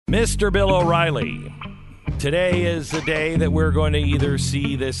Mr. Bill O'Reilly, today is the day that we're going to either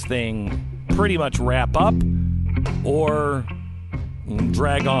see this thing pretty much wrap up or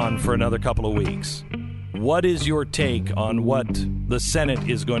drag on for another couple of weeks. What is your take on what the Senate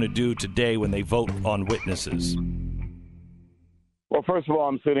is going to do today when they vote on witnesses? Well, first of all,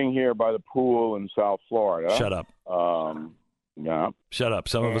 I'm sitting here by the pool in South Florida. Shut up. Yeah. Shut up.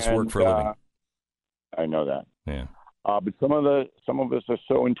 Some of us work for a living. I know that. Yeah. But some of us are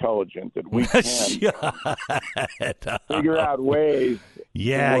so intelligent that we can figure out ways.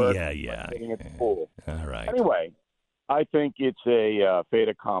 Yeah. Sitting at the pool. All right. Anyway, I think it's a fait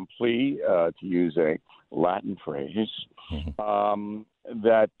accompli, to use a Latin phrase,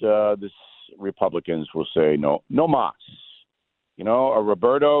 that this Republicans will say no mas. You know, a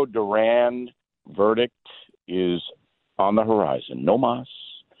Roberto Duran verdict is on the horizon. No mas.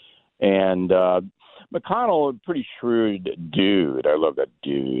 And McConnell, a pretty shrewd dude. I love that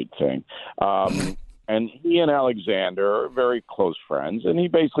dude thing. And he and Alexander are very close friends. And he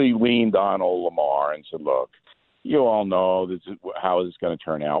basically leaned on old Lamar and said, look, you all know this is how this is going to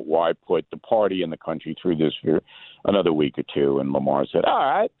turn out. Why put the party and the country through this for another week or two? And Lamar said, all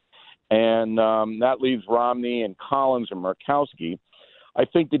right. And that leaves Romney and Collins and Murkowski. I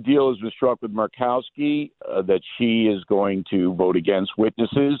think the deal has been struck with Murkowski that she is going to vote against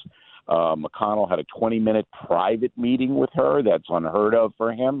witnesses. McConnell had a 20-minute private meeting with her. That's unheard of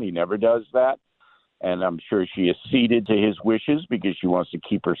for him. He never does that. And I'm sure she acceded to his wishes because she wants to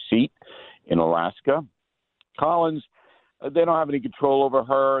keep her seat in Alaska. Collins, they don't have any control over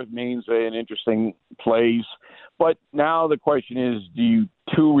her. It means an interesting place. But now the question is, do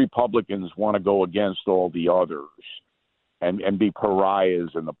two Republicans want to go against all the others and be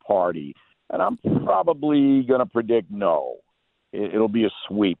pariahs in the party? And I'm probably going to predict no. It'll be a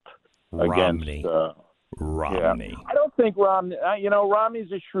sweep Romney. against Romney. Yeah. I don't think Romney.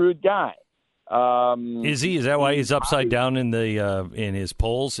 Romney's a shrewd guy. Is he? Is that why he's upside down in the in his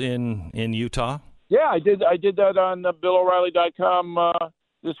polls in Utah? Yeah, I did that on BillO'Reilly.com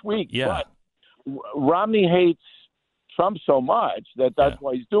this week. Yeah. But Romney hates Trump so much that's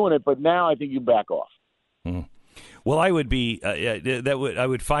why he's doing it. But now I think you back off. Mm-hmm. Well, I would be I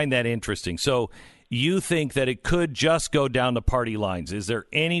would find that interesting. So you think that it could just go down the party lines? Is there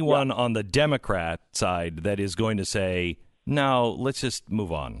anyone on the Democrat side that is going to say, no, let's just move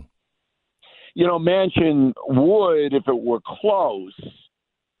on? Manchin would if it were close.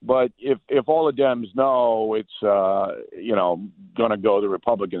 But if all the Dems know it's, going to go the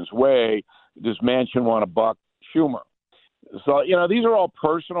Republicans' way, does Manchin want to buck Schumer? So, these are all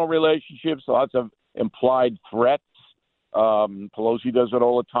personal relationships, lots of implied threats. Pelosi does it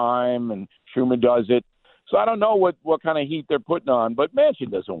all the time, and Schumer does it. So I don't know what kind of heat they're putting on, but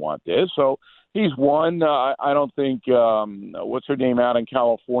Manchin doesn't want this. So he's won. I don't think, what's her name out in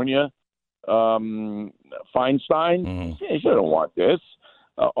California? Feinstein? Mm-hmm. She doesn't want this.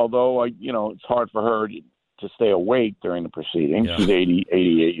 Although, it's hard for her to stay awake during the proceedings. Yeah. She's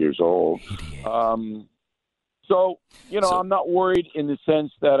 88 years old. So, I'm not worried in the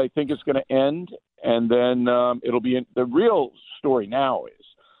sense that I think it's going to end. And then it'll be the real story now is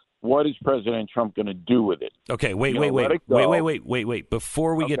what is President Trump going to do with it? Okay, wait.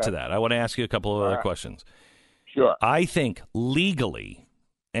 Before we get to that, I want to ask you a couple of other questions. Sure. I think legally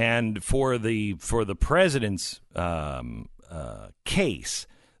and for the president's case,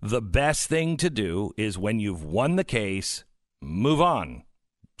 the best thing to do is when you've won the case, move on,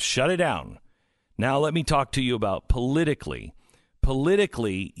 shut it down. Now let me talk to you about politically.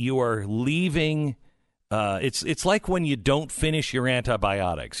 Politically, you are leaving. It's like when you don't finish your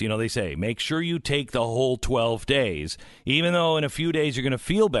antibiotics. They say make sure you take the whole 12 days, even though in a few days you're going to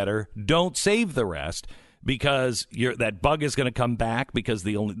feel better. Don't save the rest. Because that bug is going to come back because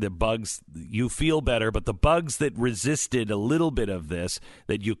the bugs you feel better, but the bugs that resisted a little bit of this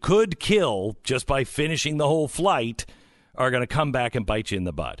that you could kill just by finishing the whole flight are going to come back and bite you in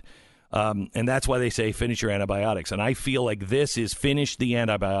the butt. And that's why they say finish your antibiotics. And I feel like this is finish the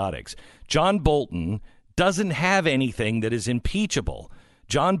antibiotics. John Bolton doesn't have anything that is impeachable.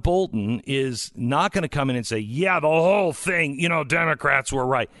 John Bolton is not going to come in and say, yeah, the whole thing, Democrats were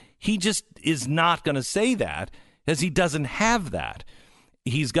right. He just is not going to say that because he doesn't have that.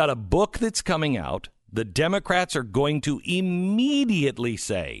 He's got a book that's coming out. The Democrats are going to immediately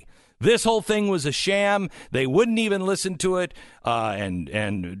say, this whole thing was a sham. They wouldn't even listen to it.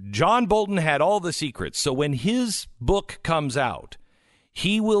 And John Bolton had all the secrets. So when his book comes out,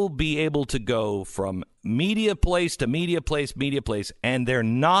 he will be able to go from media place to media place, and they're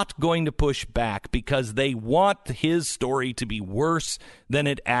not going to push back because they want his story to be worse than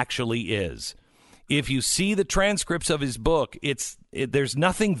it actually is. If you see the transcripts of his book, there's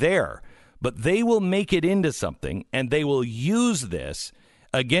nothing there. But they will make it into something, and they will use this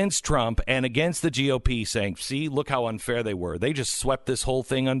against Trump and against the GOP, saying, see, look how unfair they were. They just swept this whole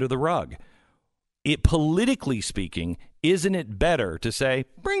thing under the rug. Politically speaking, isn't it better to say,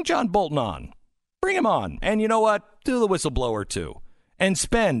 bring John Bolton on? Bring him on. And you know what? Do the whistleblower, too. And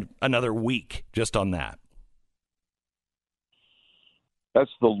spend another week just on that.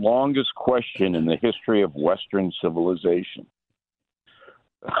 That's the longest question in the history of Western civilization.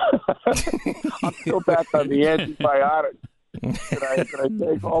 I'm still back on the antibiotics. Can I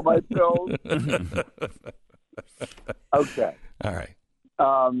take all my pills? Okay. All right.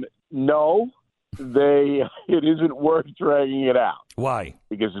 No, it isn't worth dragging it out. Why?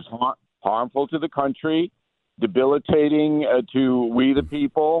 Because it's harmful to the country, debilitating to we the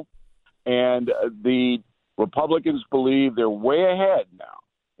people, and the Republicans believe they're way ahead now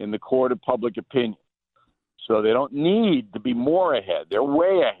in the court of public opinion. So they don't need to be more ahead. They're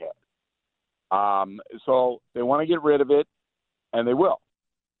way ahead. So they want to get rid of it, and they will.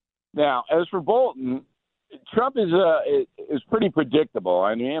 Now, as for Bolton, Trump is pretty predictable.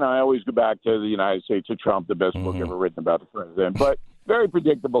 I mean, I always go back to the United States of Trump, the best book ever written about the president, but very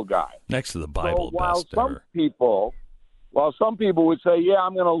predictable guy. Next to the Bible, so while best some ever. some people would say, yeah,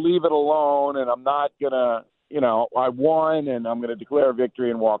 I'm going to leave it alone, and I'm not going to, I won, and I'm going to declare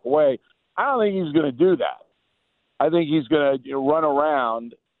victory and walk away. I don't think he's going to do that. I think he's going to run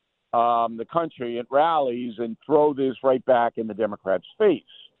around the country at rallies and throw this right back in the Democrats' face.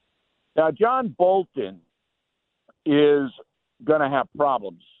 Now, John Bolton is going to have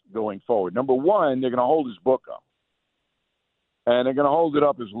problems going forward. Number one, they're going to hold his book up. And they're going to hold it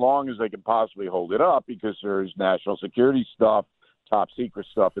up as long as they can possibly hold it up because there's national security stuff, top secret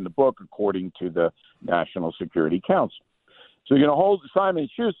stuff in the book, according to the National Security Council. So you're going to hold Simon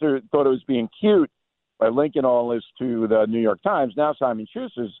Schuster thought it was being cute by linking all this to the New York Times. Now Simon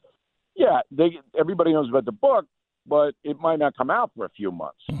Schuster's, everybody knows about the book, but it might not come out for a few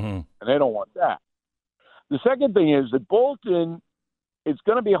months, and they don't want that. The second thing is that Bolton, it's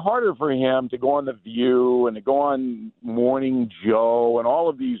going to be harder for him to go on The View and to go on Morning Joe and all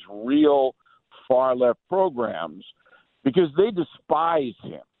of these real far-left programs because they despise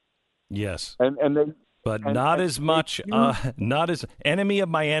him. Yes. But not as much, not as enemy of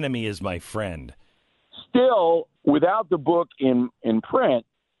my enemy is my friend. Still, without the book in print,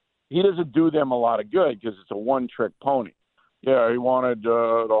 he doesn't do them a lot of good because it's a one-trick pony. Yeah, he wanted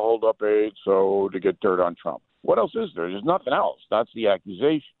to hold up aid to get dirt on Trump. What else is there? There's nothing else. That's the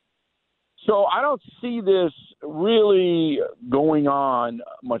accusation. So I don't see this really going on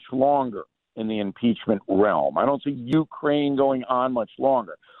much longer in the impeachment realm. I don't see Ukraine going on much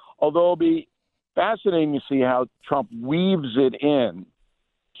longer. Although it'll be fascinating to see how Trump weaves it in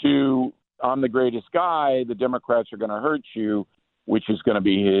to I'm the greatest guy, the Democrats are going to hurt you, which is going to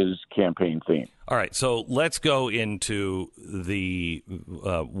be his campaign theme. All right, so let's go into the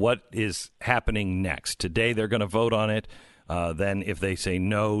what is happening next. Today they're going to vote on it. Then if they say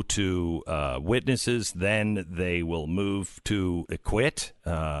no to witnesses, then they will move to acquit,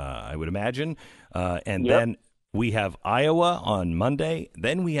 I would imagine. Then we have Iowa on Monday.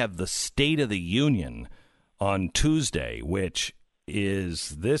 Then we have the State of the Union on Tuesday, which is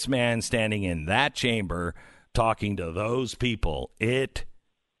this man standing in that chamber talking to those people. It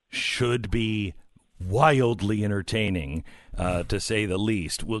should be wildly entertaining, to say the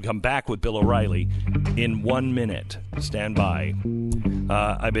least. We'll come back with Bill O'Reilly in 1 minute. Stand by.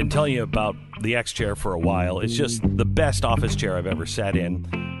 I've been telling you about the X chair for a while. It's just the best office chair I've ever sat in.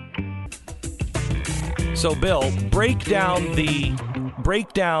 So, Bill, break down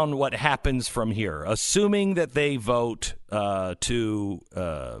what happens from here. Assuming that they vote to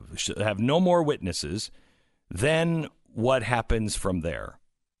have no more witnesses, then what happens from there?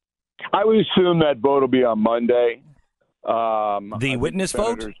 I would assume that vote will be on Monday. The witness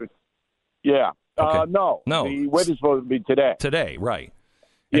vote? Yeah. Okay. No. The witness vote will be today. Today, right.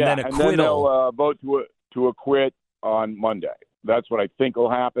 And yeah, then acquittal. And then they'll vote to acquit on Monday. That's what I think will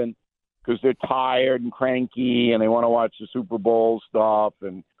happen because they're tired and cranky and they want to watch the Super Bowl stuff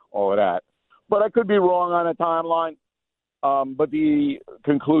and all of that. But I could be wrong on a timeline. But the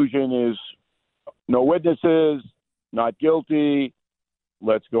conclusion is no witnesses, not guilty.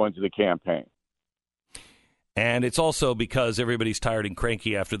 Let's go into the campaign. And it's also because everybody's tired and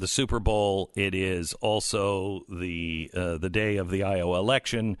cranky after the Super Bowl. It is also the day of the Iowa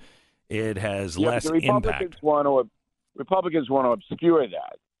election. It has less impact. Republicans want to obscure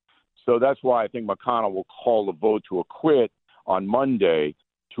that. So that's why I think McConnell will call the vote to acquit on Monday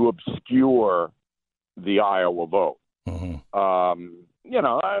to obscure the Iowa vote. Mm-hmm.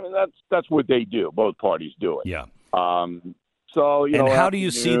 I mean, that's what they do. Both parties do it. Yeah. So and how do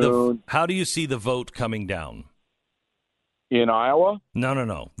you see the vote coming down in Iowa?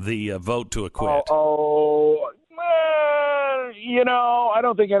 No. The vote to acquit. I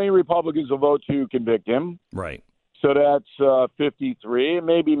don't think any Republicans will vote to convict him. Right. So that's 53.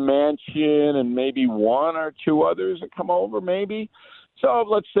 Maybe Manchin and maybe one or two others that come over, maybe. So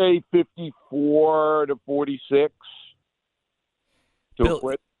let's say 54 to 46 to Bill,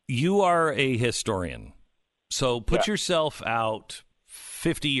 acquit. You are a historian. So put yourself out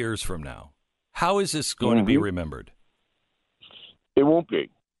 50 years from now. How is this going to be remembered? It won't be.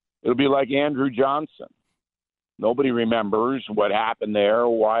 It'll be like Andrew Johnson. Nobody remembers what happened there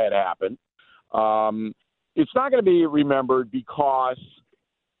or why it happened. It's not going to be remembered because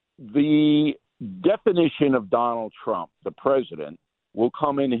the definition of Donald Trump, the president, will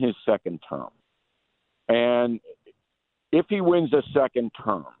come in his second term. And if he wins a second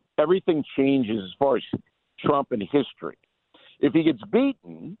term, everything changes as far as Trump in history. If he gets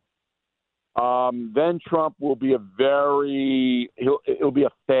beaten, then Trump will be it'll be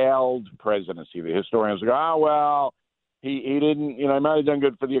a failed presidency. The historians go, he didn't, he might have done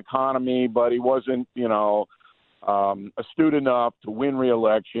good for the economy, but he wasn't, astute enough to win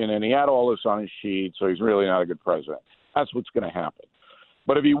re-election, and he had all this on his sheet, so he's really not a good president. That's what's going to happen.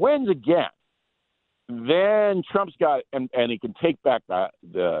 But if he wins again, then Trump's got, and he can take back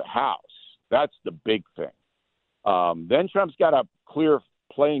the House. That's the big thing. Then Trump's got a clear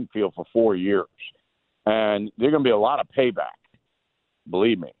playing field for 4 years, and there's going to be a lot of payback.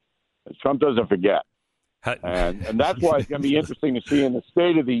 Believe me, Trump doesn't forget, and that's why it's going to be interesting to see in the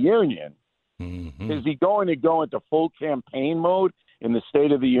State of the Union. Mm-hmm. Is he going to go into full campaign mode in the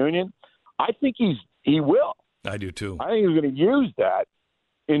State of the Union? I think he will. I do too. I think he's going to use that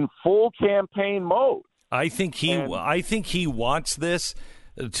in full campaign mode. I think he wants this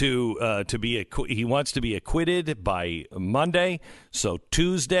to be he wants to be acquitted by Monday. So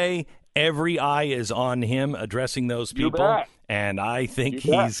Tuesday, every eye is on him addressing those people, and I think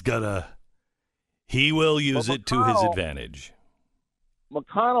he will use it to his advantage.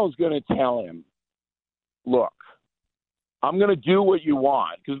 McConnell's going to tell him, "Look, I'm going to do what you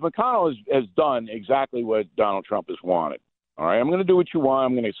want," because McConnell has done exactly what Donald Trump has wanted. All right, I'm going to do what you want.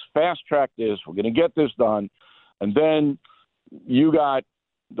 I'm going to fast track this. We're going to get this done, and then you got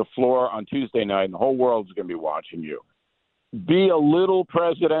the floor on Tuesday night, and the whole world's going to be watching you. Be a little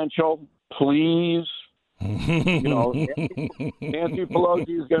presidential, please. Nancy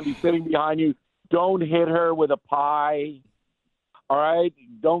Pelosi is going to be sitting behind you. Don't hit her with a pie. All right?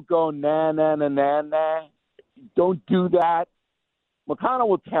 Don't go na, na, na, na, na. Don't do that. McConnell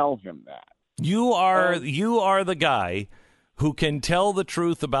will tell him that. You are the guy who can tell the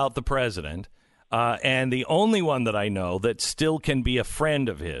truth about the president, and the only one that I know that still can be a friend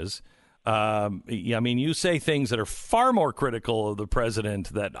of his. You say things that are far more critical of the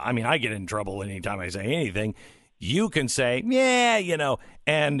president I get in trouble anytime I say anything. You can say,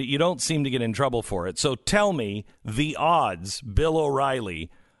 and you don't seem to get in trouble for it. So tell me the odds, Bill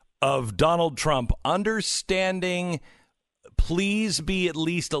O'Reilly, of Donald Trump understanding, please be at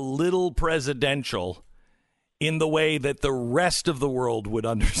least a little presidential in the way that the rest of the world would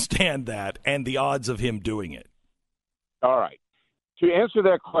understand that, and the odds of him doing it. All right. To answer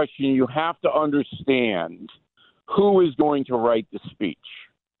that question, you have to understand who is going to write the speech.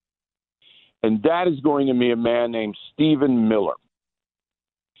 And that is going to be a man named Stephen Miller.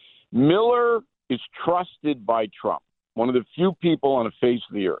 Miller is trusted by Trump, one of the few people on the face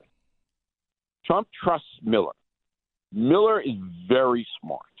of the earth. Trump trusts Miller. Miller is very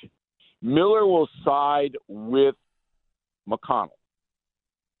smart. Miller will side with McConnell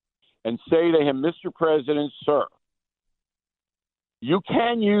and say to him, Mr. President, sir, you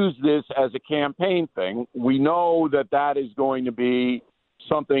can use this as a campaign thing. We know that is going to be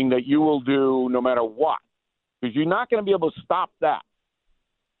something that you will do no matter what, because you're not going to be able to stop that.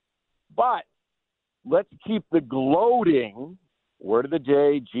 But let's keep the gloating, word of the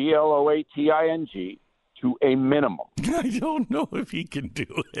day, gloating, to a minimum. I don't know if he can do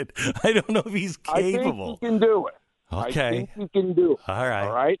it. I don't know if he's capable. I think he can do it. Okay. I think he can do it. All right.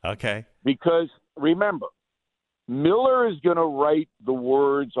 All right? Okay. Because, remember, Miller is going to write the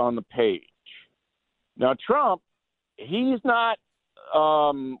words on the page. Now, Trump, he's not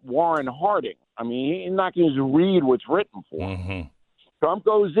Warren Harding. I mean, he's not going to read what's written for him. Mm-hmm. Trump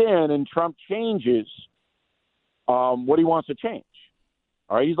goes in and Trump changes what he wants to change.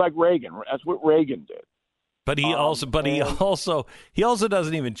 All right, he's like Reagan. That's what Reagan did. But he also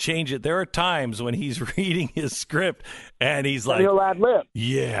doesn't even change it. There are times when he's reading his script and he's like, he'll ad lib.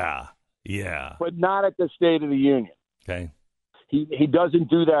 Yeah. But not at the State of the Union. Okay. He doesn't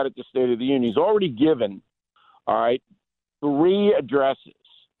do that at the State of the Union. He's already given, all right, 3 addresses.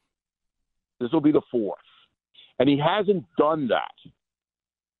 This will be the 4th. And he hasn't done that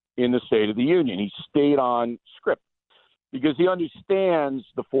in the State of the Union. He stayed on script because he understands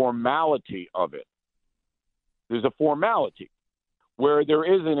the formality of it. There's a formality where there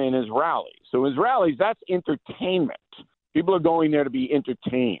isn't in his rallies. So his rallies, that's entertainment. People are going there to be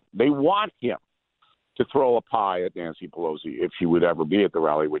entertained. They want him to throw a pie at Nancy Pelosi if she would ever be at the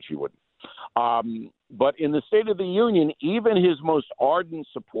rally, which she wouldn't. But in the State of the Union, even his most ardent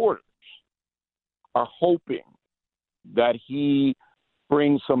supporters are hoping that he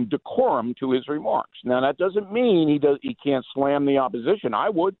brings some decorum to his remarks. Now, that doesn't mean he can't slam the opposition. I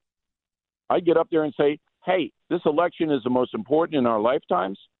would. I'd get up there and say, hey, this election is the most important in our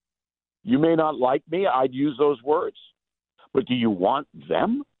lifetimes. You may not like me. I'd use those words. But do you want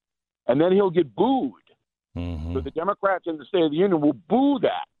them? And then he'll get booed. Mm-hmm. So the Democrats in the State of the Union will boo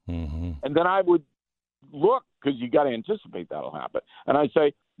that. Mm-hmm. And then I would look, because you got to anticipate that'll happen. And I'd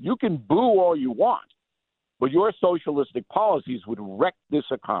say, you can boo all you want, but your socialistic policies would wreck this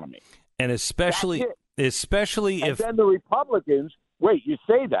economy. And especially if and then the Republicans, wait, you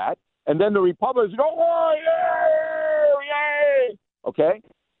say that, and then the Republicans go, oh, yay! Okay?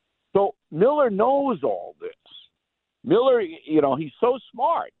 So Miller knows all this. Miller, he's so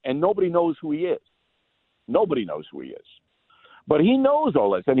smart, and nobody knows who he is. Nobody knows who he is. But he knows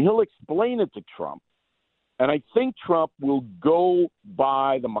all this, and he'll explain it to Trump. And I think Trump will go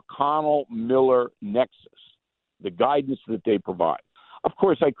by the McConnell-Miller nexus, the guidance that they provide. Of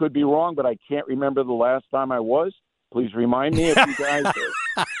course, I could be wrong, but I can't remember the last time I was. Please remind me if you guys do.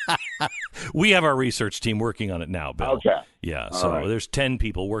 We have our research team working on it now, Bill. Okay. Yeah. So right. There's 10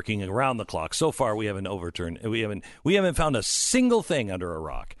 people working around the clock. So far, we haven't overturned. We haven't found a single thing under a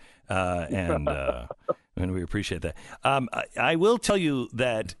rock, and we appreciate that. I will tell you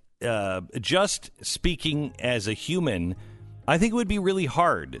that just speaking as a human, I think it would be really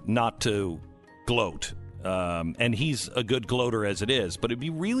hard not to gloat. And he's a good gloater as it is, but it'd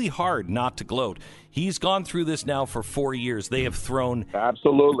be really hard not to gloat. He's gone through this now for 4 years. They have thrown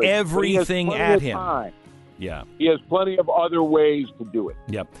absolutely everything at him. Time. Yeah. He has plenty of other ways to do it.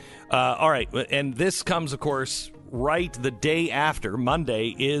 Yep. All right. And this comes, of course, right the day after.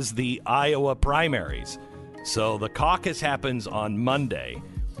 Monday is the Iowa primaries. So the caucus happens on Monday.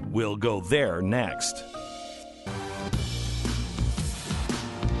 We'll go there next.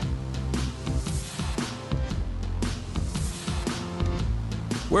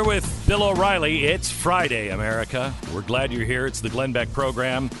 We're with Bill O'Reilly. It's Friday, America. We're glad you're here. It's the Glenn Beck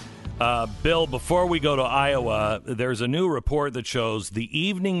program. Bill, before we go to Iowa, there's a new report that shows the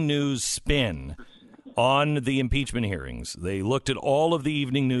evening news spin on the impeachment hearings. They looked at all of the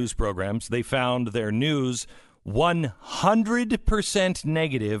evening news programs. They found their news 100%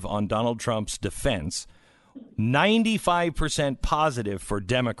 negative on Donald Trump's defense, 95% positive for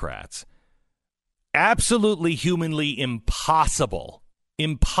Democrats. Absolutely humanly impossible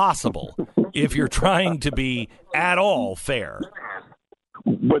if you're trying to be at all fair.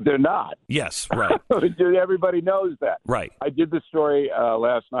 But they're not. Yes, right. Everybody knows that. Right. I did the story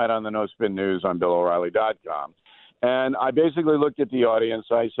last night on the No Spin News on BillO'Reilly.com. And I basically looked at the audience.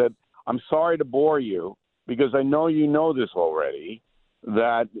 I said, I'm sorry to bore you because I know you know this already,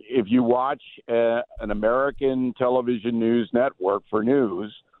 that if you watch an American television news network for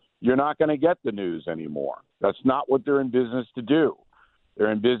news, you're not going to get the news anymore. That's not what they're in business to do.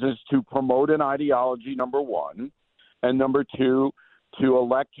 They're in business to promote an ideology, number one, and number two, to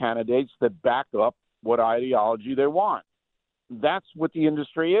elect candidates that back up what ideology they want. That's what the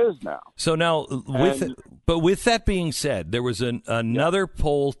industry is now. So now, with that being said, there was another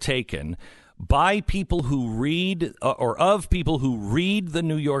poll taken by people who read, or of people who read the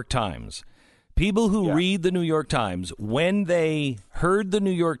New York Times. People who read the New York Times, when they heard the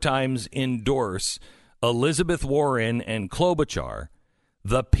New York Times endorse Elizabeth Warren and Klobuchar,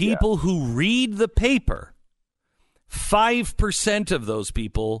 the people who read the paper, 5% of those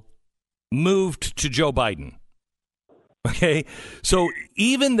people moved to Joe Biden. Okay? So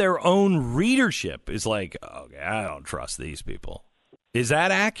even their own readership is like, okay, I don't trust these people. Is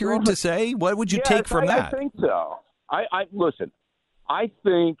that accurate to say? What would you take from that? I think so. Listen, I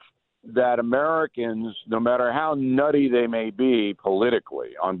think that Americans, no matter how nutty they may be politically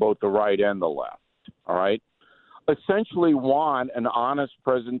on both the right and the left, all right, essentially want an honest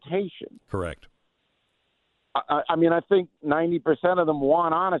presentation. Correct. I mean, I think 90% of them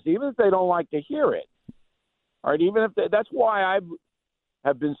want honesty, even if they don't like to hear it. All right, even if that's why I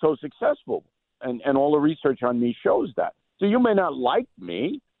have been so successful, and all the research on me shows that. So you may not like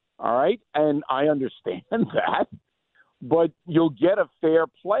me, all right, and I understand that, but you'll get a fair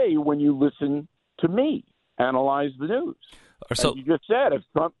play when you listen to me analyze the news. So and you just said, if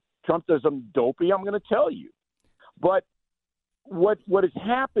Trump does something dopey, I'm going to tell you. But what has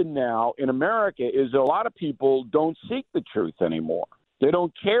happened now in America is a lot of people don't seek the truth anymore. They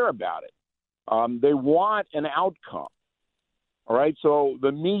don't care about it. They want an outcome. All right, so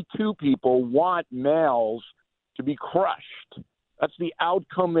the Me Too people want males to be crushed. That's the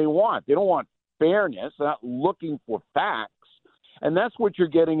outcome they want. They don't want fairness. They're not looking for facts. And that's what you're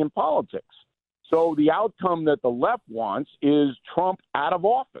getting in politics. So the outcome that the left wants is Trump out of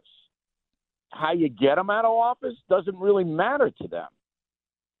office. How you get him out of office doesn't really matter to them.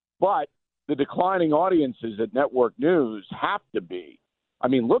 But the declining audiences at network news have to be. I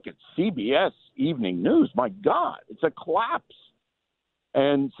mean, look at CBS Evening News. My God, it's a collapse.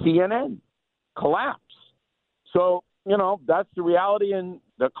 And CNN, collapse. So, that's the reality in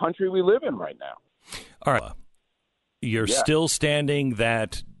the country we live in right now. All right. You're still standing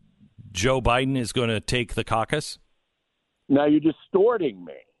that Joe Biden is going to take the caucus? Now you're distorting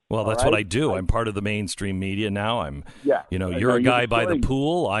me. Well, that's what I do. I'm part of the mainstream media now. You're a guy by the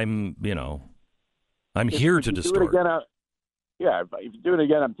pool. I'm here to distort. If you do it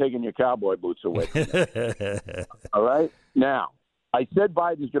again, I'm taking your cowboy boots away. All right? Now, I said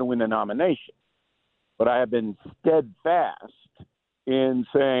Biden's going to win the nomination, but I have been steadfast in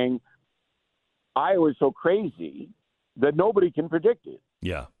saying Iowa's so crazy that nobody can predict it.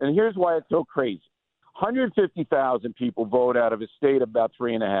 Yeah. And here's why it's so crazy. 150,000 people vote out of a state of about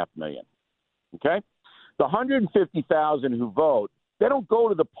 3.5 million. Okay? The 150,000 who vote, they don't go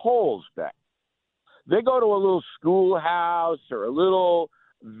to the polls, Beck. They go to a little schoolhouse or a little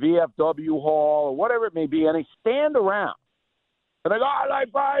VFW hall or whatever it may be, and they stand around. And they go, I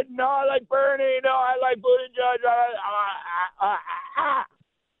like Biden, no, I like Bernie, no, I like Buttigieg.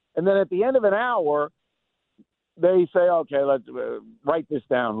 And then at the end of an hour, they say, okay, let's write this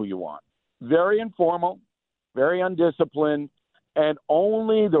down who you want. Very informal, very undisciplined, and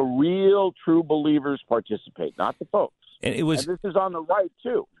only the real true believers participate, not the folks. And this is on the right,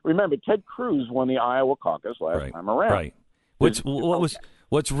 too. Remember, Ted Cruz won the Iowa caucus last time around. Right.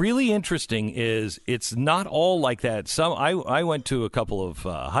 What's really interesting is it's not all like that. I went to a couple of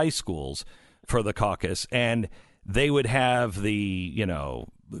high schools for the caucus, and they would have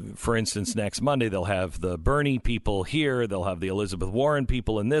for instance, next Monday, they'll have the Bernie people here. They'll have the Elizabeth Warren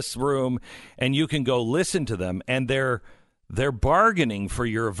people in this room, and you can go listen to them, and they're bargaining for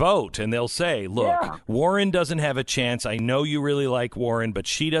your vote, and they'll say, look, Warren doesn't have a chance. I know you really like Warren, but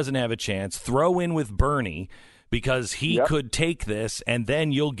she doesn't have a chance. Throw in with Bernie because he could take this, and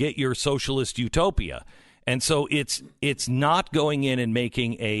then you'll get your socialist utopia. And so it's not going in and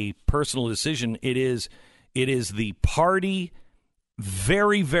making a personal decision. It is the party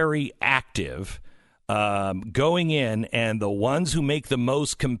very, very active going in, and the ones who make the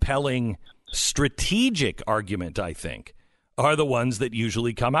most compelling strategic argument, I think, are the ones that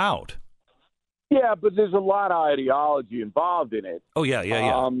usually come out. Yeah, but there's a lot of ideology involved in it. Oh, yeah.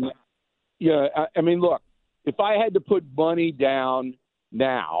 I mean, look, if I had to put money down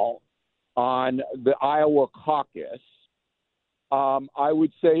now on the Iowa caucus, I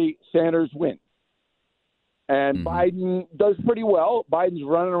would say Sanders wins. And Biden does pretty well. Biden's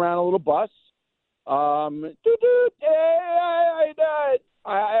running around a little bus. Am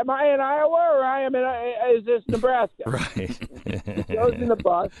I in Iowa or is this Nebraska? Right. He goes in the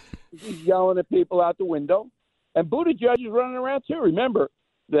bus. He's yelling at people out the window. And Buttigieg is running around too. Remember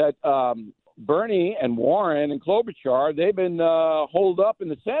that Bernie and Warren and Klobuchar, they've been holed up in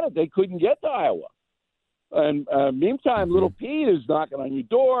the Senate. They couldn't get to Iowa. And meantime, little Pete is knocking on your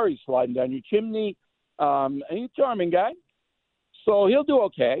door. He's sliding down your chimney. And he's a charming guy. So he'll do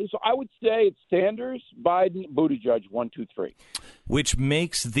okay. So I would say it's Sanders, Biden, Buttigieg, 1, 2, 3. Which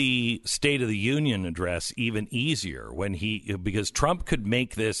makes the State of the Union address even easier because Trump could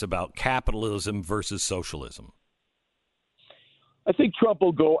make this about capitalism versus socialism. I think Trump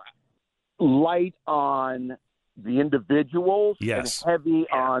will go light on the individuals and heavy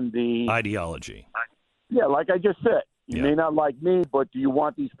on the ideology. Yeah, like I just said, you may not like me, but do you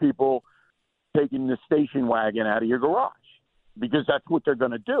want these people taking the station wagon out of your garage? Because that's what they're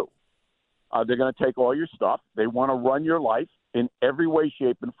going to do. They're going to take all your stuff. They want to run your life in every way,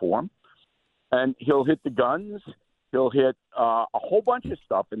 shape, and form. And he'll hit the guns. He'll hit a whole bunch of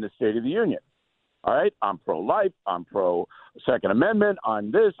stuff in the State of the Union. All right? I'm pro-life. I'm pro-Second Amendment.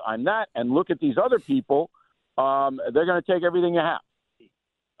 I'm this. I'm that. And look at these other people. They're going to take everything you have.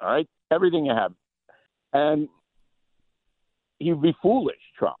 All right? Everything you have. And he'd be foolish,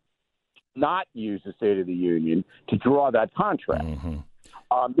 Trump, not use the State of the Union to draw that contract.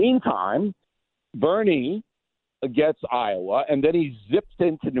 Meantime, Bernie gets Iowa, and then he zips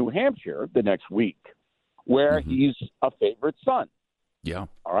into New Hampshire the next week, where he's a favorite son. Yeah.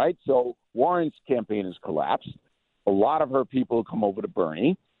 All right. So Warren's campaign has collapsed. A lot of her people will come over to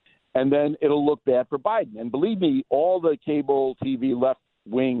Bernie, and then it'll look bad for Biden. And believe me, all the cable TV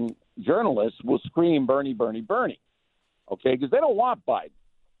left-wing journalists will scream Bernie, Bernie, Bernie. Okay, because they don't want Biden.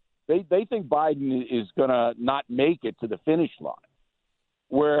 They think Biden is going to not make it to the finish line.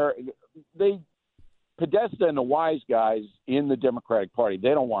 Where Podesta and the wise guys in the Democratic Party, they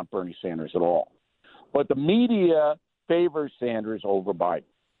don't want Bernie Sanders at all. But the media favors Sanders over Biden.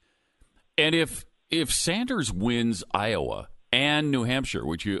 And if Sanders wins Iowa and New Hampshire,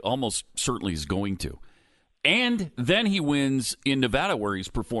 which he almost certainly is going to, and then he wins in Nevada, where he's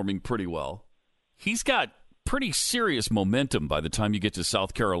performing pretty well, he's got pretty serious momentum by the time you get to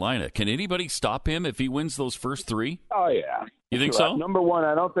South Carolina. Can anybody stop him if he wins those first three? Oh yeah, you think so? Number one,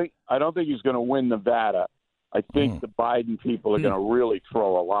 I don't think he's going to win Nevada. I think the Biden people are going to really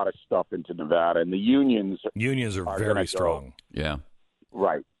throw a lot of stuff into Nevada, and the unions are very strong. Yeah,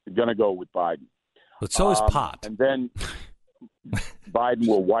 right. They're going to go with Biden, but so is pot. And then Biden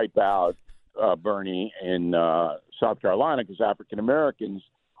will wipe out Bernie in South Carolina because African Americans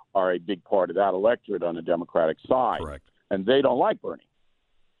are a big part of that electorate on the Democratic side. Correct. And they don't like Bernie.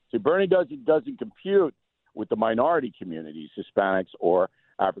 See, Bernie doesn't compute with the minority communities, Hispanics or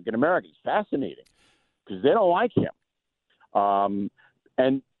African Americans. Fascinating, because they don't like him.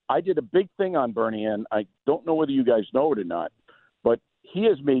 And I did a big thing on Bernie, and I don't know whether you guys know it or not, but he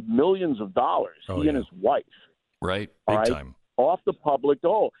has made millions of dollars, and his wife. Right. Big time. Off the public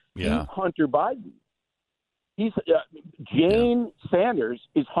dole. Yeah. He's Hunter Biden. Jane Sanders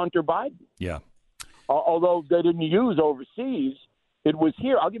is Hunter Biden. Yeah. Although they didn't use overseas, it was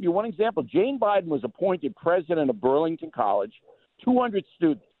here. I'll give you one example. Jane Biden was appointed president of Burlington College. 200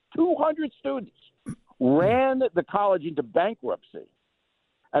 students ran the college into bankruptcy.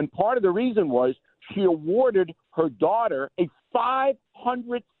 And part of the reason was she awarded her daughter a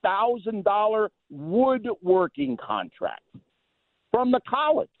 $500,000 woodworking contract from the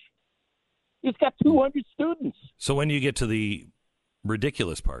college. He's got 200 students. So when do you get to the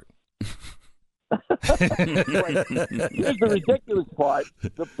ridiculous part? Here's the ridiculous part.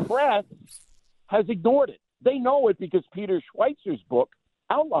 The press has ignored it. They know it because Peter Schweitzer's book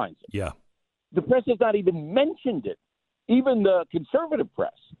outlines it. Yeah. The press has not even mentioned it. Even the conservative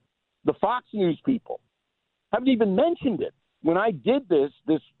press, the Fox News people, haven't even mentioned it. When I did this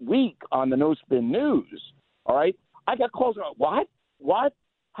week on the No Spin News, all right, I got calls about, what?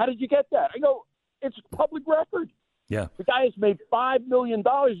 How did you get that? I go, it's public record. Yeah. The guy has made $5 million.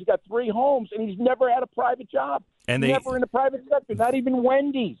 He's got 3 homes, and he's never had a private job. And never in the private sector, not even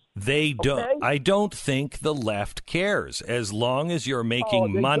Wendy's. They don't. Okay? I don't think the left cares. As long as you're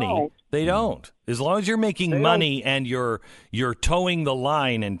making money, they don't. As long as you're making money and you're towing the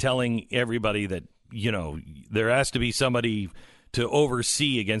line and telling everybody that, there has to be somebody to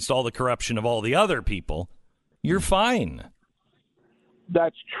oversee against all the corruption of all the other people, you're fine.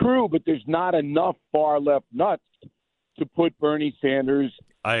 That's true, but there's not enough far-left nuts to put Bernie Sanders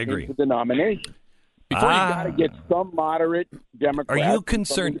into the nomination. Before you got to get some moderate Democrats.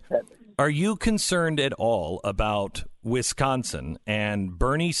 Are you concerned at all about Wisconsin and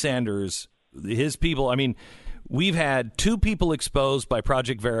Bernie Sanders, his people? I mean, we've had 2 people exposed by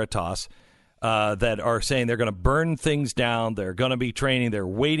Project Veritas that are saying they're going to burn things down. They're going to be training. They're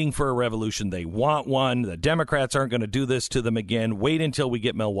waiting for a revolution. They want one. The Democrats aren't going to do this to them again. Wait until we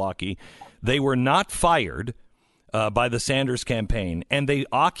get Milwaukee. They were not fired by the Sanders campaign, and they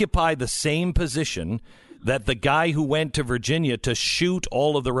occupy the same position that the guy who went to Virginia to shoot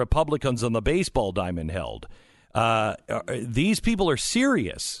all of the Republicans on the baseball diamond held. These people are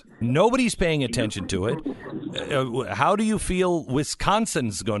serious. Nobody's paying attention to it. How do you feel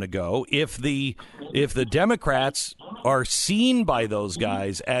Wisconsin's going to go if the Democrats are seen by those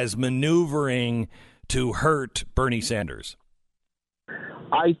guys as maneuvering to hurt Bernie Sanders?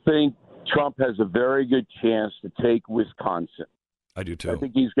 I think Trump has a very good chance to take Wisconsin. I do too. I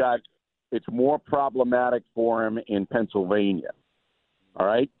think it's more problematic for him in Pennsylvania. All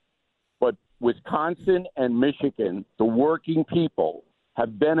right? But Wisconsin and Michigan, the working people,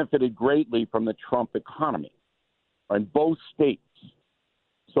 have benefited greatly from the Trump economy in both states.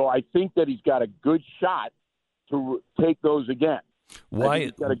 So I think that he's got a good shot to take those again.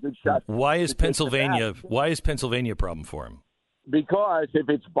 Why is Pennsylvania a problem for him? Because if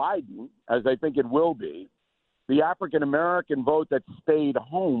it's Biden, as I think it will be, the African-American vote that stayed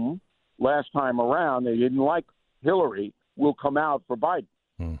home last time around, they didn't like Hillary, will come out for Biden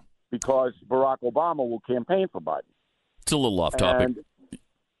because Barack Obama will campaign for Biden. It's a little off topic.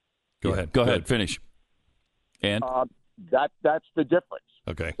 Go ahead. Go ahead. Finish. And that's the difference.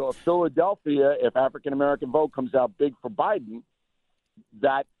 Okay. So if Philadelphia, if African American vote comes out big for Biden,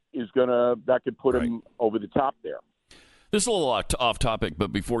 that could put him over the top there. This is a little off topic,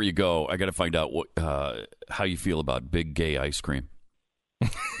 but before you go, I got to find out how you feel about big gay ice cream.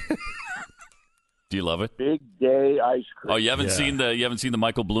 Do you love it? Big gay ice cream. Oh, you haven't seen the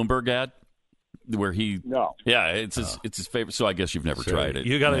Michael Bloomberg ad where he? No. Yeah, it's his favorite. So I guess you've never tried it.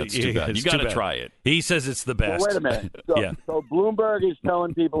 You got to. That's too bad. You got to try it. He says it's the best. Well, wait a minute. So Bloomberg is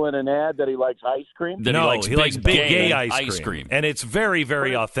telling people in an ad that he likes ice cream? He likes big gay ice cream. And it's very,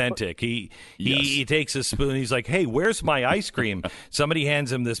 very authentic. He takes a spoon. He's like, "Hey, where's my ice cream?" Somebody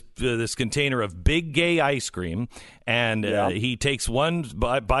hands him this container of big gay ice cream, and he takes one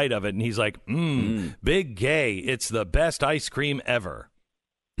bite of it, and he's like, big gay. It's the best ice cream ever."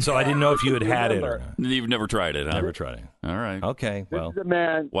 So I didn't know if you had it or not. You've never tried it, huh? Never tried it. All right. Okay. Well, this is a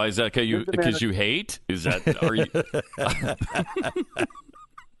man. Why is that? Because you hate? Is that? Are you?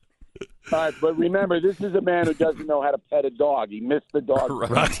 All right, but remember, this is a man who doesn't know how to pet a dog. He missed the dog.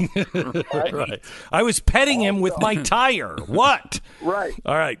 Right. I was petting him with my tire. What? Right.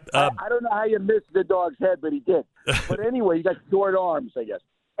 All right. I don't know how you missed the dog's head, but he did. But anyway, he got short arms, I guess.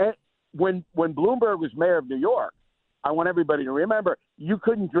 And when Bloomberg was mayor of New York, I want everybody to remember, you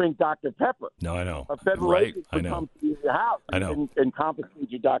couldn't drink Dr. Pepper. No, I know. A federal agent could come to your house and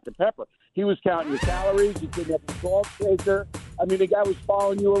confiscate your Dr. Pepper. He was counting your calories. He didn't have a salt shaker. I mean, the guy was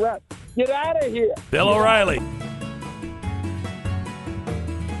following you around. Get out of here. Bill O'Reilly.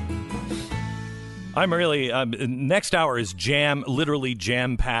 I'm really next hour is literally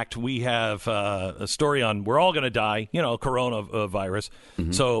jam-packed. We have a story on we're all going to die, coronavirus.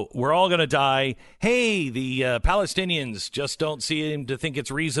 Mm-hmm. So we're all going to die. Hey, the Palestinians just don't seem to think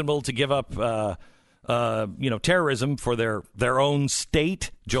it's reasonable to give up terrorism for their own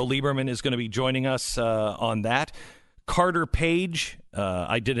state. Joe Lieberman is going to be joining us on that. Carter Page,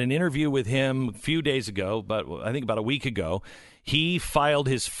 I did an interview with him a few days ago, but I think about a week ago. He filed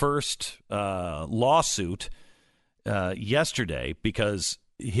his first lawsuit yesterday because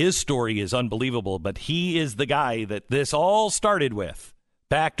his story is unbelievable, but he is the guy that this all started with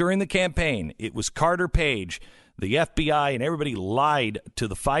back during the campaign. It was Carter Page. The FBI and everybody lied to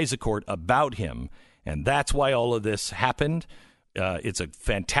the FISA court about him, and that's why all of this happened. It's a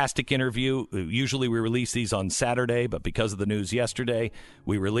fantastic interview. Usually we release these on Saturday, but because of the news yesterday,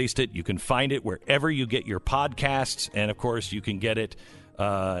 we released it. You can find it wherever you get your podcasts, and, of course, you can get it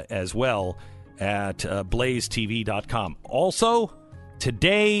as well at blazetv.com. Also,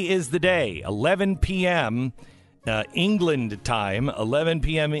 today is the day, 11 p.m. England time, 11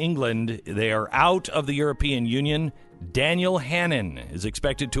 p.m. England. They are out of the European Union. Daniel Hannan is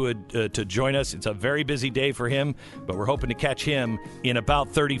expected to join us. It's a very busy day for him, but we're hoping to catch him in about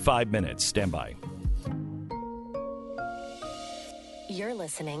 35 minutes. Stand by. You're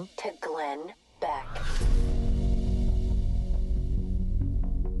listening to Glenn Beck.